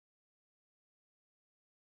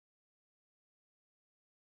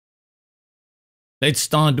Let's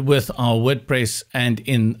start with our WordPress, and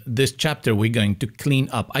in this chapter we're going to clean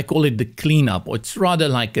up. I call it the cleanup, or it's rather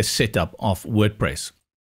like a setup of WordPress.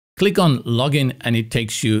 Click on login and it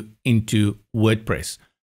takes you into WordPress.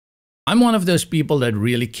 I'm one of those people that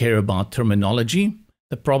really care about terminology.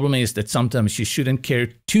 The problem is that sometimes you shouldn't care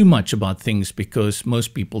too much about things because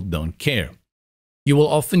most people don't care. You will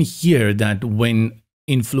often hear that when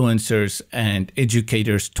influencers and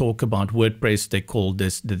educators talk about WordPress, they call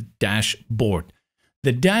this the dashboard.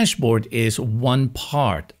 The dashboard is one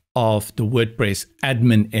part of the WordPress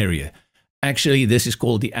admin area. Actually, this is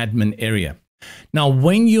called the admin area. Now,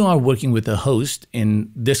 when you are working with a host,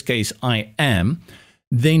 in this case I am,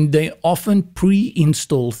 then they often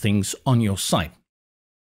pre-install things on your site.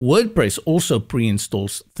 WordPress also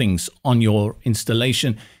pre-installs things on your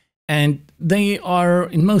installation, and they are,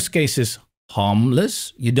 in most cases,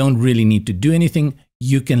 harmless. You don't really need to do anything.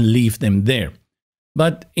 You can leave them there.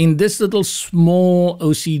 But in this little small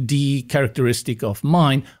OCD characteristic of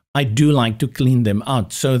mine, I do like to clean them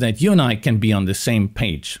out so that you and I can be on the same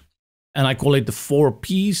page. And I call it the 4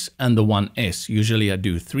 Ps and the 1 S. Usually I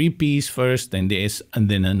do 3 Ps first, then the S, and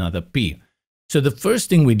then another P. So the first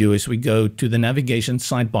thing we do is we go to the navigation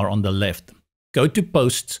sidebar on the left, go to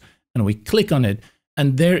posts, and we click on it.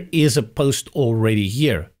 And there is a post already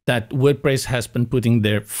here that WordPress has been putting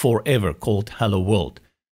there forever called Hello World.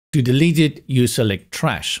 To delete it, you select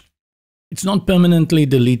trash. It's not permanently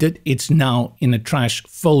deleted. It's now in a trash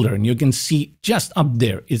folder. And you can see just up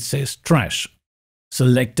there, it says trash.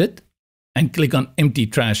 Select it and click on empty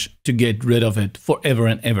trash to get rid of it forever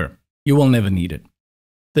and ever. You will never need it.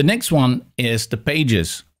 The next one is the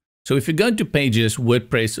pages. So if you go to pages,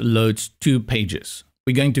 WordPress loads 2 pages.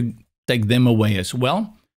 We're going to take them away as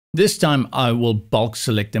well. This time I will bulk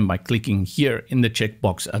select them by clicking here in the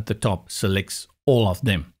checkbox at the top, selects all of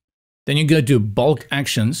them. Then you go to bulk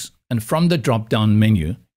actions, and from the drop-down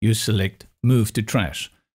menu, you select move to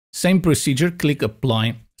trash. Same procedure, click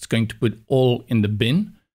apply. It's going to put all in the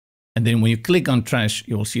bin. And then when you click on trash,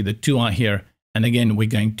 you will see the 2 are here. And again, we're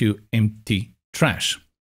going to empty trash.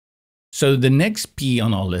 So the next P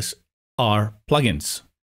on our list are plugins.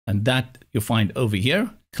 And that you find over here.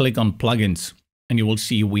 Click on plugins and you will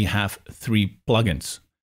see we have 3 plugins.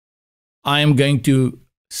 I am going to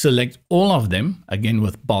select all of them, again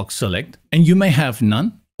with bulk select, and you may have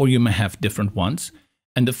none or you may have different ones.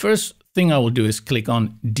 And the first thing I will do is click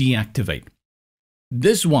on deactivate.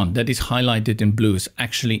 This one that is highlighted in blue is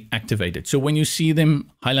actually activated. So when you see them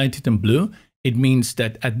highlighted in blue, it means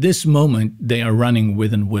that at this moment they are running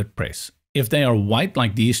within WordPress. If they are white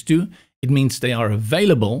like these 2, it means they are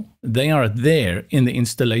available, they are there in the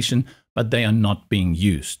installation, but they are not being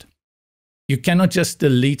used. You cannot just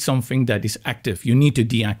delete something that is active. You need to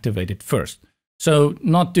deactivate it first. So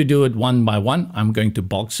not to do it one by one, I'm going to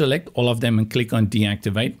bulk select all of them and click on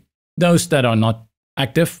deactivate. Those that are not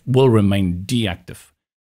active will remain deactive.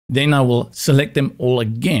 Then I will select them all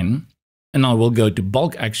again and I will go to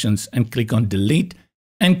bulk actions and click on delete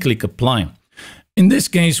and click apply. In this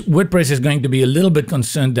case, WordPress is going to be a little bit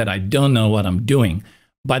concerned that I don't know what I'm doing.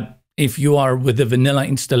 But if you are with the vanilla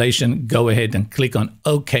installation, go ahead and click on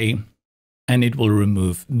OK and it will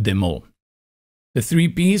remove them all. The 3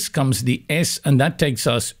 Ps comes the S, and that takes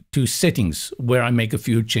us to settings, where I make a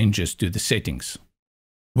few changes to the settings.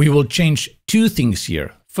 We will change 2 things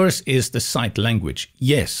here. First is the site language.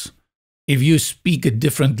 Yes, if you speak a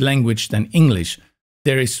different language than English,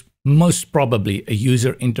 there is most probably a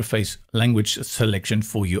user interface language selection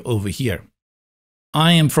for you over here.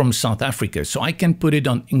 I am from South Africa, so I can put it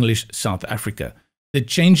on English South Africa. The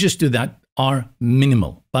changes to that are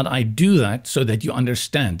minimal, but I do that so that you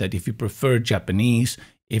understand that if you prefer Japanese,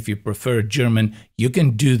 if you prefer German, you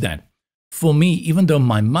can do that. For me, even though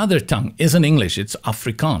my mother tongue isn't English, it's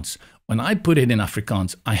Afrikaans. When I put it in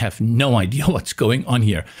Afrikaans, I have no idea what's going on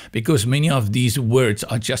here because many of these words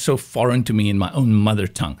are just so foreign to me in my own mother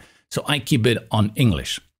tongue. So I keep it on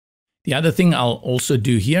English. The other thing I'll also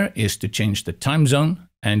do here is to change the time zone,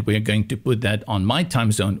 and we're going to put that on my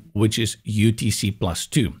time zone, which is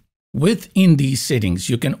UTC+2. Within these settings,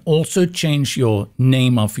 you can also change your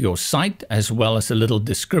name of your site as well as a little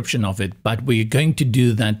description of it, but we're going to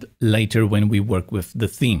do that later when we work with the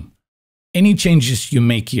theme. Any changes you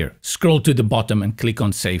make here, scroll to the bottom and click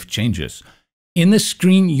on Save Changes. In the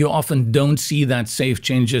screen, you often don't see that Save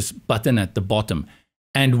Changes button at the bottom.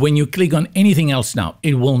 And when you click on anything else now,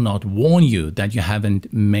 it will not warn you that you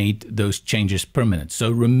haven't made those changes permanent.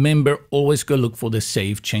 So remember, always go look for the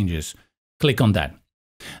Save Changes. Click on that.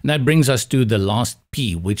 And that brings us to the last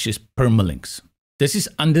P, which is permalinks. This is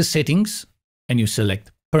under settings and you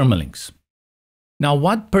select permalinks. Now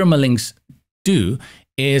what permalinks do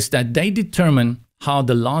is that they determine how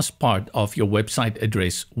the last part of your website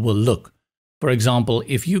address will look. For example,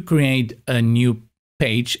 if you create a new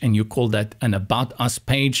page and you call that an About Us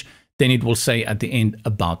page, then it will say at the end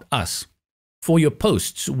About Us. For your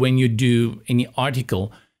posts, when you do any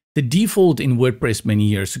article, the default in WordPress many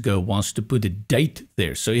years ago was to put a date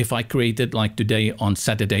there. So if I created like today on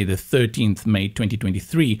Saturday, the 13th May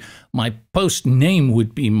 2023, my post name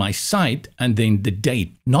would be my site and then the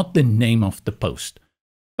date, not the name of the post.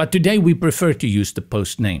 But today we prefer to use the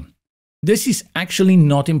post name. This is actually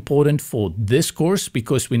not important for this course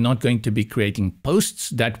because we're not going to be creating posts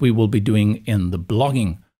that we will be doing in the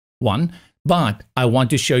blogging one. But I want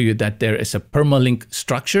to show you that there is a permalink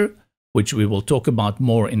structure, which we will talk about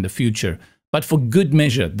more in the future. But for good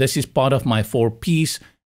measure, this is part of my 4 Ps,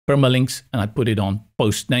 permalinks, and I put it on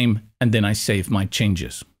post name, and then I save my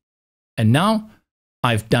changes. And now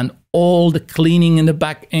I've done all the cleaning in the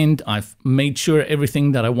back end. I've made sure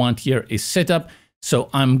everything that I want here is set up, so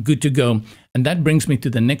I'm good to go. And that brings me to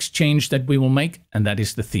the next change that we will make, and that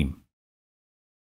is the theme.